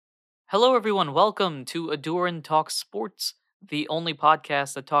Hello, everyone. Welcome to Aduran Talks Sports, the only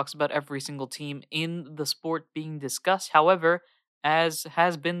podcast that talks about every single team in the sport being discussed. However, as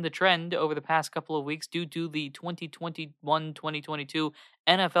has been the trend over the past couple of weeks due to the 2021-2022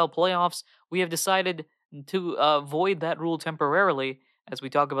 NFL playoffs, we have decided to void that rule temporarily as we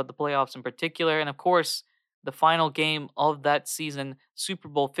talk about the playoffs in particular. And of course, the final game of that season, Super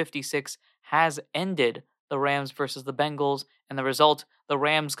Bowl 56, has ended. The Rams versus the Bengals, and the result, the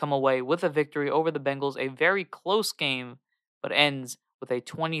Rams come away with a victory over the Bengals, a very close game, but ends with a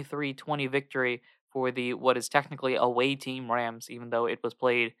 23-20 victory for the what is technically away team Rams, even though it was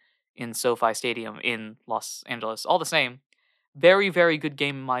played in SoFi Stadium in Los Angeles. All the same, very, very good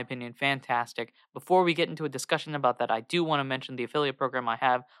game in my opinion. Fantastic. Before we get into a discussion about that, I do want to mention the affiliate program I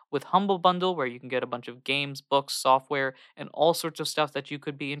have with Humble Bundle, where you can get a bunch of games, books, software, and all sorts of stuff that you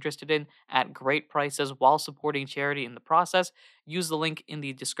could be interested in at great prices while supporting charity in the process. Use the link in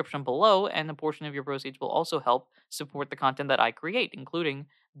the description below, and a portion of your proceeds will also help support the content that I create, including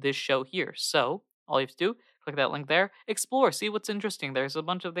this show here. So, all you have to do, click that link there, explore, see what's interesting. There's a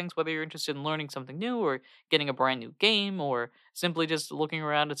bunch of things, whether you're interested in learning something new or getting a brand new game or simply just looking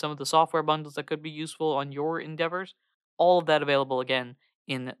around at some of the software bundles that could be useful on your endeavors. All of that available again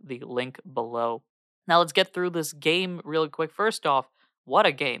in the link below. Now let's get through this game really quick. First off, what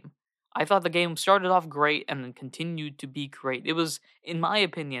a game. I thought the game started off great and then continued to be great. It was, in my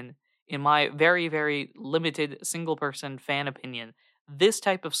opinion, in my very, very limited single person fan opinion, this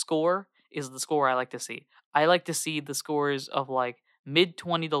type of score is the score I like to see. I like to see the scores of like mid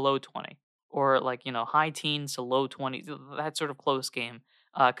 20 to low 20 or like, high teens to low 20s, that sort of close game.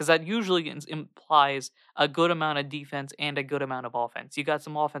 Because that usually implies a good amount of defense and a good amount of offense. You got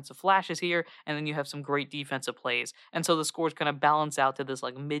some offensive flashes here, and then you have some great defensive plays. And so the scores kind of balance out to this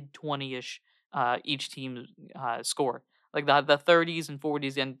like mid 20 ish each team score. Like the 30s and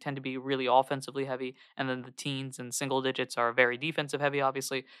 40s tend to be really offensively heavy, and then the teens and single digits are very defensive heavy,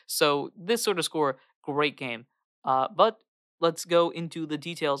 obviously. So this sort of score, great game. But let's go into the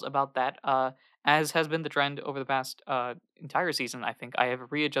details about that. As has been the trend over the past entire season, I think I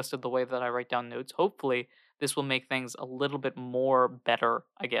have readjusted the way that I write down notes. Hopefully, this will make things a little bit more better,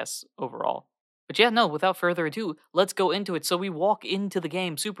 I guess, overall. But yeah, no, without further ado, let's go into it. So we walk into the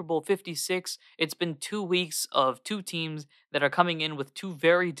game, Super Bowl 56. It's been 2 weeks of two teams that are coming in with two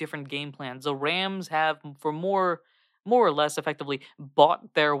very different game plans. The Rams have, for more or less effectively,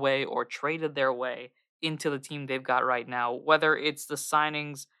 bought their way or traded their way into the team they've got right now, whether it's the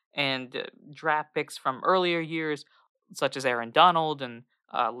signings and draft picks from earlier years, such as Aaron Donald and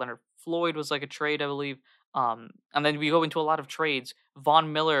Leonard Floyd was like a trade, I believe. And then we go into a lot of trades.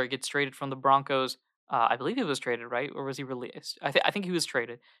 Von Miller gets traded from the Broncos. I believe he was traded, right? Or was he released? I think he was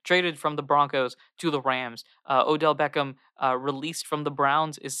traded. Traded from the Broncos to the Rams. Odell Beckham, released from the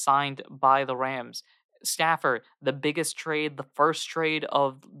Browns, is signed by the Rams. Stafford, the biggest trade, the first trade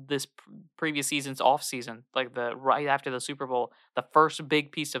of this previous season's offseason, like the right after the Super Bowl, the first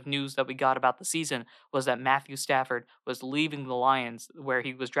big piece of news that we got about the season was that Matthew Stafford was leaving the Lions, where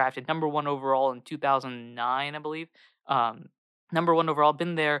he was drafted number one overall in 2009, I believe. Um, Number one overall,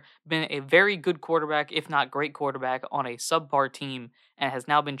 been there, been a very good quarterback, if not great quarterback, on a subpar team, and has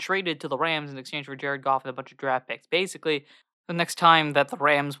now been traded to the Rams in exchange for Jared Goff and a bunch of draft picks. Basically, the next time that the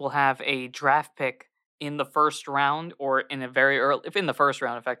Rams will have a draft pick in the first round or in a very early, if in the first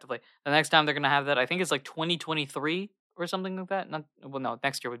round, effectively, the next time they're going to have that, I think it's like 2023 or something like that. Not well, no,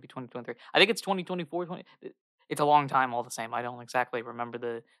 next year would be 2023. I think it's 2024. It's a long time, all the same. I don't exactly remember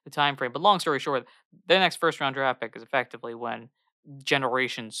the time frame, but long story short, their next first round draft pick is effectively when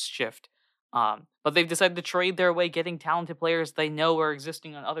generations shift. But they've decided to trade their way, getting talented players they know are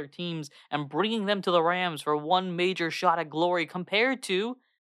existing on other teams and bringing them to the Rams for one major shot at glory compared to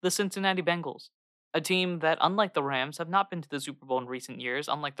the Cincinnati Bengals, a team that, unlike the Rams, have not been to the Super Bowl in recent years.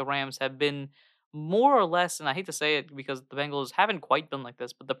 Unlike the Rams, have been more or less, and I hate to say it because the Bengals haven't quite been like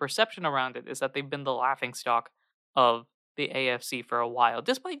this, but the perception around it is that they've been the laughing stock of the AFC for a while,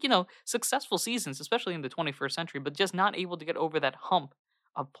 despite, successful seasons, especially in the 21st century, but just not able to get over that hump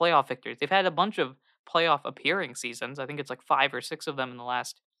of playoff victories. They've had a bunch of playoff appearing seasons. I think it's like 5 or 6 of them in the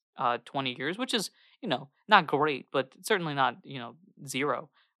last 20 years, which is, not great, but certainly not, zero.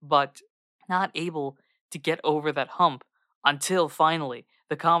 But not able to get over that hump until finally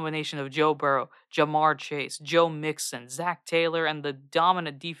the combination of Joe Burrow, Jamar Chase, Joe Mixon, Zach Taylor, and the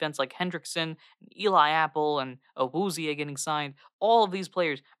dominant defense like Hendrickson, Eli Apple, and Awuzie getting signed, all of these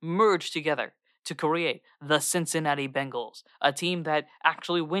players merged together to create the Cincinnati Bengals, a team that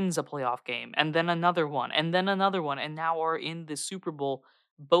actually wins a playoff game, and then another one, and then another one, and now are in the Super Bowl.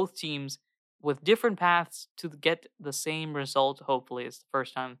 Both teams with different paths to get the same result, hopefully. It's the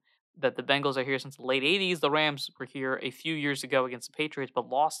first time that the Bengals are here since the late 80s. The Rams were here a few years ago against the Patriots, but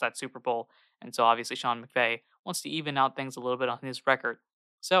lost that Super Bowl. And so obviously Sean McVay wants to even out things a little bit on his record.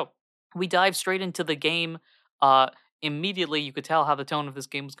 So we dive straight into the game. Uh, Immediately, you could tell how the tone of this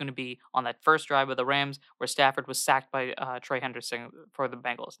game was going to be on that first drive of the Rams, where Stafford was sacked by Trey Henderson for the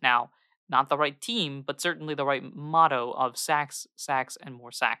Bengals. Now, not the right team, but certainly the right motto of sacks, sacks, and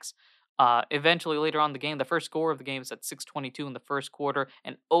more sacks. Eventually, later on in the game, the first score of the game is at 6:22 in the first quarter,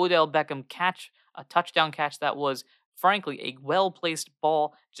 and Odell Beckham catch a touchdown catch that was, frankly, a well placed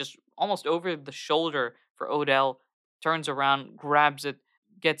ball, just almost over the shoulder for Odell. Turns around, grabs it,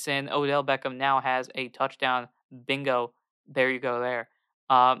 gets in. Odell Beckham now has a touchdown. Bingo. There you go. There.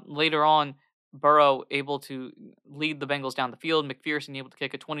 Later on, Burrow able to lead the Bengals down the field. McPherson able to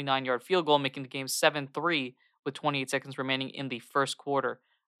kick a 29-yard field goal, making the game 7-3 with 28 seconds remaining in the first quarter.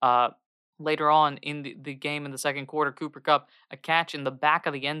 Uh, Later on in the game in the second quarter, Cooper Cup, a catch in the back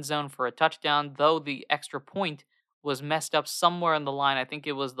of the end zone for a touchdown, though the extra point was messed up somewhere in the line. I think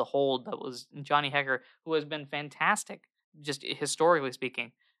it was the hold that was Johnny Hecker, who has been fantastic, just historically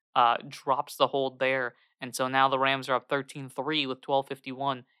speaking, drops the hold there. And so now the Rams are up 13-3 with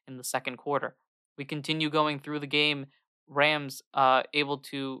 12:51 in the second quarter. We continue going through the game. Rams able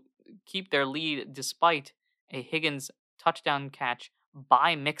to keep their lead despite a Higgins touchdown catch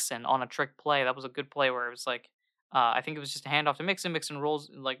by Mixon on a trick play. That was a good play where it was like, I think it was just a handoff to Mixon. Mixon rolls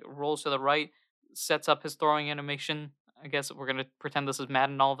to the right, sets up his throwing animation. I guess we're gonna pretend this is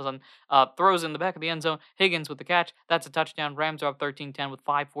Madden all of a sudden. Throws in the back of the end zone. Higgins with the catch. That's a touchdown. Rams are up 13-10 with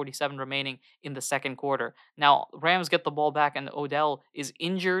 5:47 remaining in the second quarter. Now Rams get the ball back, and Odell is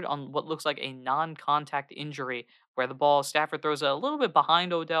injured on what looks like a non-contact injury, where the ball Stafford throws it a little bit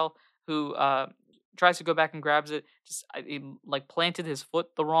behind Odell, who tries to go back and grabs it. Just he, like planted his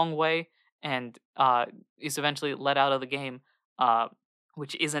foot the wrong way, and is eventually let out of the game.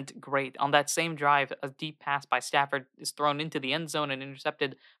 Which isn't great. On that same drive, a deep pass by Stafford is thrown into the end zone and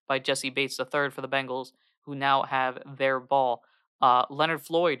intercepted by Jesse Bates III for the Bengals, who now have their ball. Leonard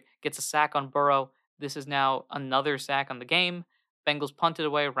Floyd gets a sack on Burrow. This is now another sack on the game. Bengals punted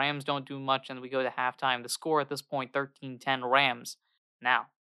away. Rams don't do much, and we go to halftime. The score at this point, 13-10 Rams. Now,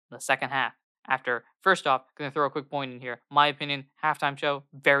 the second half. After, first off, going to throw a quick point in here. My opinion, halftime show,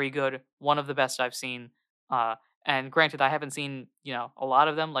 very good. One of the best I've seen. And granted, I haven't seen, a lot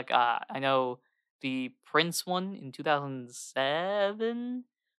of them. Like, I know the Prince one in 2007,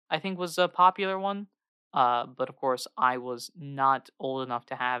 I think was a popular one. But of course, I was not old enough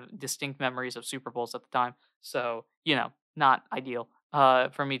to have distinct memories of Super Bowls at the time. So, not ideal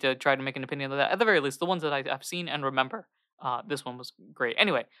for me to try to make an opinion of that. At the very least, the ones that I've seen and remember. This one was great.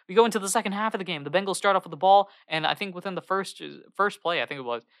 Anyway, we go into the second half of the game. The Bengals start off with the ball, and I think within the first play, I think it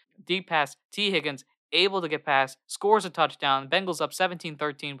was deep pass, T. Higgins able to get past, scores a touchdown. Bengals up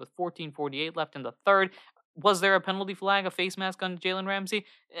 17-13 with 14:48 left in the third. Was there a penalty flag, a face mask on Jalen Ramsey?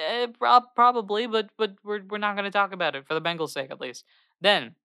 Probably, but we're not going to talk about it for the Bengals' sake, at least.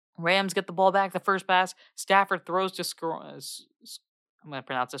 Then Rams get the ball back. The first pass, Stafford throws to I'm going to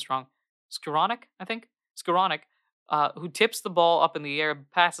pronounce this wrong. Skoranek, I think. Skoranek, who tips the ball up in the air,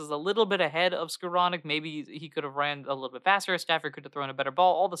 passes a little bit ahead of Skoranek. Maybe he could have ran a little bit faster. Stafford could have thrown a better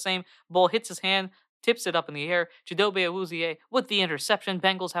ball. All the same, ball hits his hand, tips it up in the air. Chidobe Awuzie with the interception.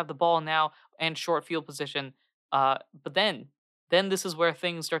 Bengals have the ball now and short field position. But then this is where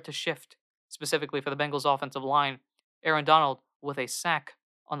things start to shift, specifically for the Bengals offensive line. Aaron Donald with a sack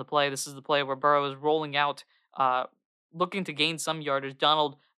on the play. This is the play where Burrow is rolling out, looking to gain some yardage.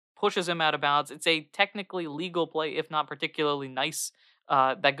 Donald pushes him out of bounds. It's a technically legal play, if not particularly nice.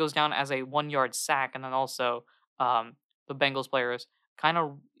 That goes down as a 1-yard sack, and then also the Bengals players kind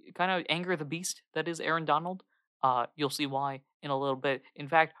of anger the beast that is Aaron Donald. You'll see why in a little bit. In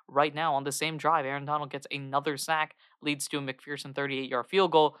fact, right now on the same drive, Aaron Donald gets another sack, leads to a McPherson 38-yard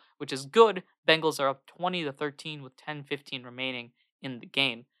field goal, which is good. Bengals are up 20-13 with 10:15 remaining in the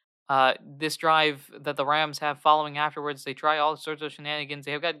game. This drive that the Rams have following afterwards, they try all sorts of shenanigans.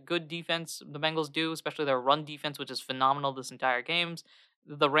 They have got good defense, the Bengals do, especially their run defense, which is phenomenal this entire game.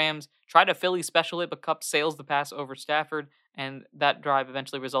 The Rams try to Philly special it, but Kupp sails the pass over Stafford, and that drive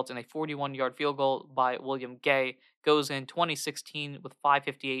eventually results in a 41-yard field goal by William Gay. Goes in 2016 with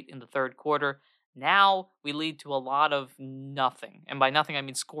 5:58 in the third quarter. Now we lead to a lot of nothing. And by nothing, I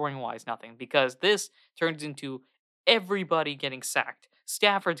mean scoring-wise nothing, because this turns into everybody getting sacked.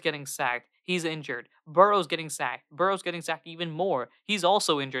 Stafford's getting sacked. He's injured. Burrow's getting sacked. Burrow's getting sacked even more. He's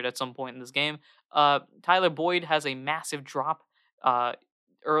also injured at some point in this game. Tyler Boyd has a massive drop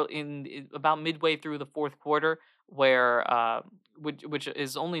early in about midway through the fourth quarter, where which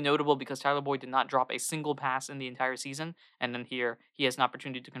is only notable because Tyler Boyd did not drop a single pass in the entire season, and then here he has an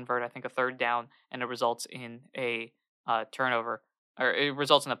opportunity to convert, I think, a third down, and it results in a turnover, or it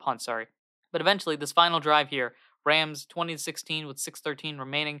results in a punt. Sorry, but eventually this final drive here, Rams 20-16 with 6:13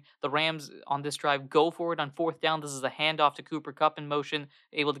 remaining. The Rams on this drive go for it on fourth down. This is a handoff to Cooper Kupp in motion,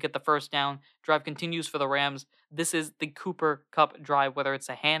 able to get the first down. Drive continues for the Rams. This is the Cooper Kupp drive, whether it's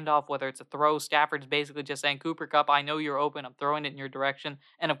a handoff, whether it's a throw. Stafford's basically just saying, Cooper Kupp, I know you're open. I'm throwing it in your direction.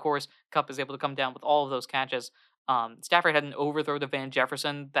 And of course, Kupp is able to come down with all of those catches. Stafford had an overthrow to Van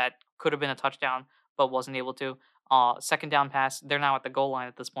Jefferson that could have been a touchdown, but wasn't able to. Second down pass, they're now at the goal line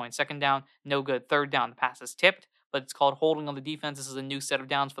at this point. Second down, no good. Third down, the pass is tipped, but it's called holding on the defense. This is a new set of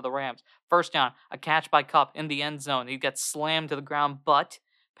downs for the Rams. First down, a catch by Kupp in the end zone. He gets slammed to the ground, but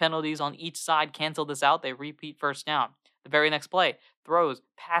penalties on each side cancel this out. They repeat first down. The very next play, throws,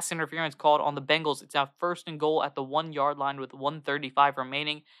 pass interference called on the Bengals. It's now first and goal at the 1 yard line with 1:35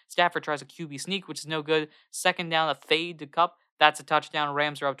 remaining. Stafford tries a QB sneak, which is no good. Second down, a fade to Kupp. That's a touchdown.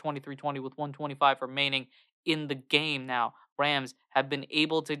 Rams are up 23-20 with 1:25 remaining in the game now. Rams have been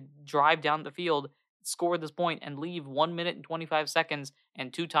able to drive down the field, score this point, and leave 1 minute and 25 seconds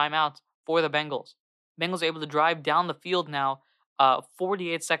and 2 timeouts for the Bengals. Bengals are able to drive down the field now.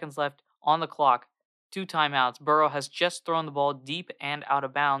 48 seconds left on the clock. 2 timeouts. Burrow has just thrown the ball deep and out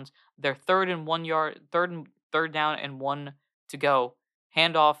of bounds. They're third down and 1 to go.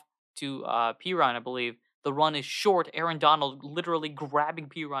 Handoff to Pirine, I believe. The run is short. Aaron Donald literally grabbing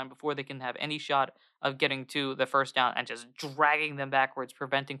Pirine before they can have any shot of getting to the first down and just dragging them backwards,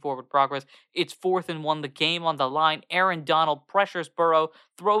 preventing forward progress. It's 4th and 1, the game on the line. Aaron Donald pressures Burrow,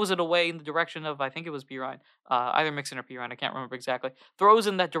 throws it away in the direction of, I think it was Pirine, either Mixon or Pirine, I can't remember exactly. Throws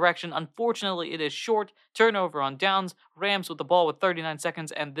in that direction. Unfortunately, it is short. Turnover on downs. Rams with the ball with 39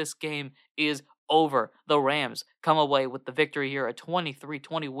 seconds, and this game is over. The Rams come away with the victory here, a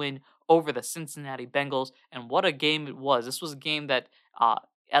 23-20 win over the Cincinnati Bengals, and what a game it was. This was a game that,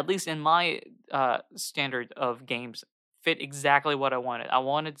 at least in my standard of games, fit exactly what I wanted. I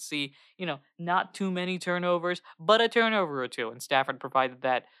wanted to see, not too many turnovers, but a turnover or two, and Stafford provided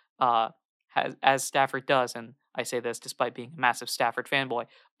that, as Stafford does, and I say this despite being a massive Stafford fanboy.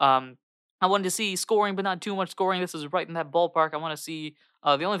 I wanted to see scoring, but not too much scoring. This is right in that ballpark. I want to see.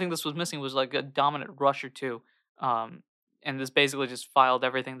 The only thing this was missing was like a dominant rush or two. And this basically just filed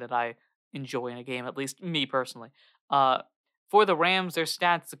everything that I enjoy in a game, at least me personally. Uh, for the Rams, their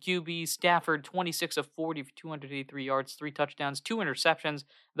stats: the QB Stafford, 26 of 40 for 283 yards, 3 touchdowns, 2 interceptions.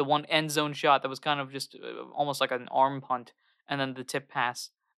 The one end zone shot that was kind of just almost like an arm punt, and then the tip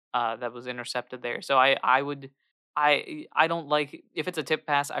pass that was intercepted there. So I don't like, if it's a tip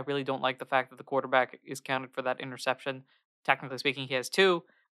pass, I really don't like the fact that the quarterback is counted for that interception. Technically speaking, he has 2.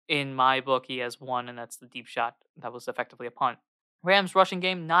 In my book, he has 1, and that's the deep shot that was effectively a punt. Rams rushing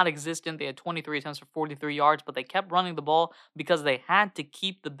game not existent. They had 23 attempts for 43 yards, but they kept running the ball because they had to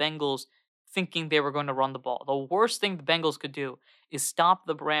keep the Bengals thinking they were going to run the ball. The worst thing the Bengals could do is stop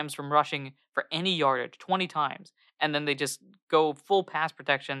the Rams from rushing for any yardage 20 times, and then they just go full pass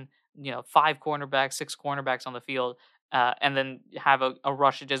protection, 5 cornerbacks, 6 cornerbacks on the field, and then have a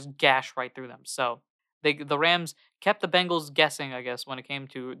rush to just gash right through them. So the Rams kept the Bengals guessing, I guess, when it came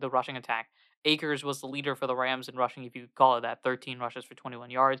to the rushing attack. Akers was the leader for the Rams in rushing, if you could call it that, 13 rushes for 21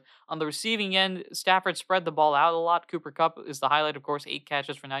 yards. On the receiving end, Stafford spread the ball out a lot. Cooper Kupp is the highlight, of course, 8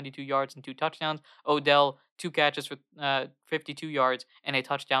 catches for 92 yards and 2 touchdowns. Odell, 2 catches for 52 yards and a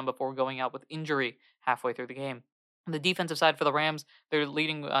touchdown before going out with injury halfway through the game. On the defensive side for the Rams, their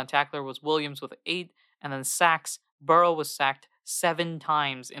leading tackler was Williams with 8, and then sacks. Burrow was sacked 7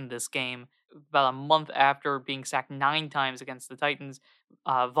 times in this game, about a month after being sacked 9 times against the Titans.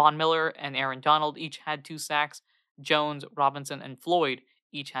 Von Miller and Aaron Donald each had 2 sacks. Jones, Robinson, and Floyd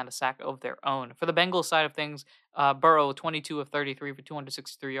each had a sack of their own. For the Bengals side of things, Burrow, 22 of 33 for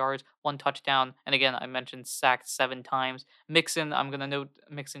 263 yards, 1 touchdown, and again, I mentioned sacked 7 times. Mixon, I'm going to note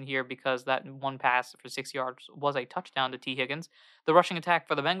Mixon here because that 1 pass for 6 yards was a touchdown to T. Higgins. The rushing attack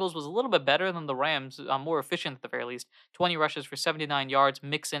for the Bengals was a little bit better than the Rams, more efficient at the very least. 20 rushes for 79 yards,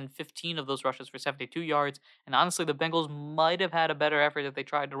 Mixon, 15 of those rushes for 72 yards, and honestly, the Bengals might have had a better effort if they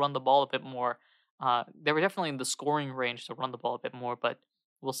tried to run the ball a bit more. They were definitely in the scoring range to run the ball a bit more, but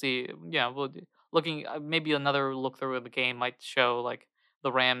we'll see. Yeah, looking, maybe another look through of the game might show like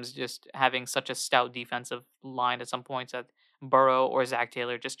the Rams just having such a stout defensive line at some points that Burrow or Zach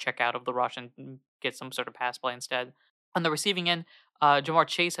Taylor just check out of the rush and get some sort of pass play instead. On the receiving end, Jamar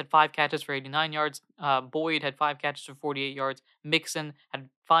Chase had 5 catches for 89 yards. Boyd had 5 catches for 48 yards. Mixon had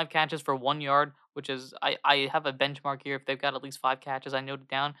 5 catches for 1 yard, which is, I have a benchmark here. If they've got at least 5 catches, I note it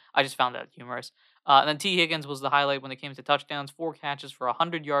down. I just found that humorous. And then T. Higgins was the highlight when it came to touchdowns, 4 catches for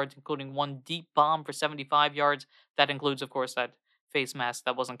 100 yards, including one deep bomb for 75 yards. That includes, of course, that face mask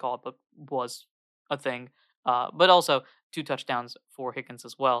that wasn't called but was a thing. But also 2 touchdowns for Higgins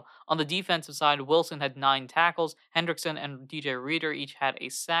as well. On the defensive side, Wilson had 9 tackles. Hendrickson and DJ Reader each had a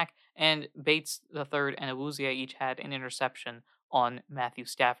sack, and Bates the third and Awuzie each had an interception on Matthew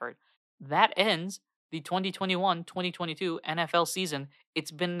Stafford. That ends the 2021-2022 NFL season.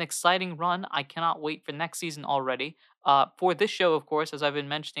 It's been an exciting run. I cannot wait for next season already. For this show, of course, as I've been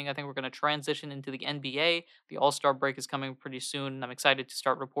mentioning, I think we're going to transition into the NBA. The All Star break is coming pretty soon, and I'm excited to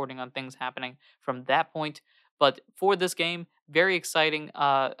start reporting on things happening from that point. But for this game, very exciting.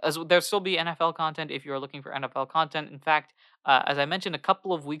 As there'll still be NFL content if you're looking for NFL content. In fact, as I mentioned a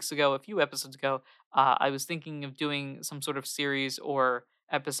couple of weeks ago, a few episodes ago, I was thinking of doing some sort of series or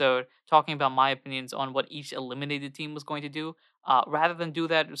episode talking about my opinions on what each eliminated team was going to do. Rather than do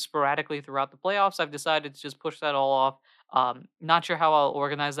that sporadically throughout the playoffs, I've decided to just push that all off. Not sure how I'll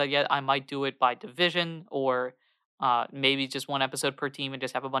organize that yet. I might do it by division or maybe just one episode per team and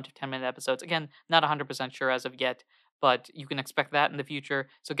just have a bunch of 10-minute episodes. Again, not 100% sure as of yet, but you can expect that in the future.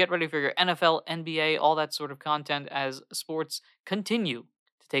 So get ready for your NFL, NBA, all that sort of content as sports continue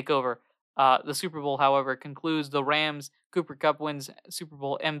to take over. The Super Bowl, however, concludes the Rams. Cooper Cup wins Super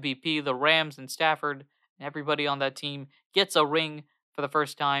Bowl MVP. The Rams and Stafford and everybody on that team gets a ring for the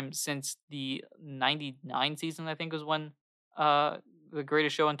first time since the '99 season. I think was when the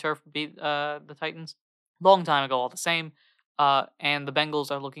Greatest Show on Turf beat the Titans. Long time ago, all the same. And the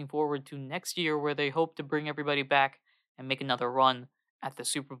Bengals are looking forward to next year, where they hope to bring everybody back and make another run at the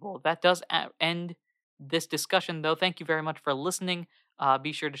Super Bowl. That does end this discussion, though. Thank you very much for listening.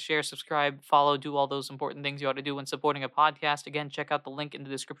 Be sure to share, subscribe, follow, do all those important things you ought to do when supporting a podcast. Again, check out the link in the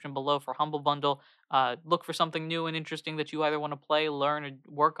description below for Humble Bundle. Look for something new and interesting that you either want to play, learn, or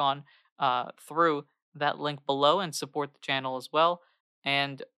work on through that link below and support the channel as well.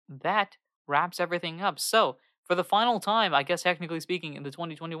 And that wraps everything up. So, for the final time, I guess technically speaking, in the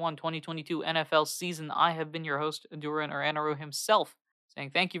 2021-2022 NFL season, I have been your host, Duran or Anaru himself, saying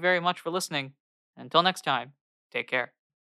thank you very much for listening. Until next time, take care.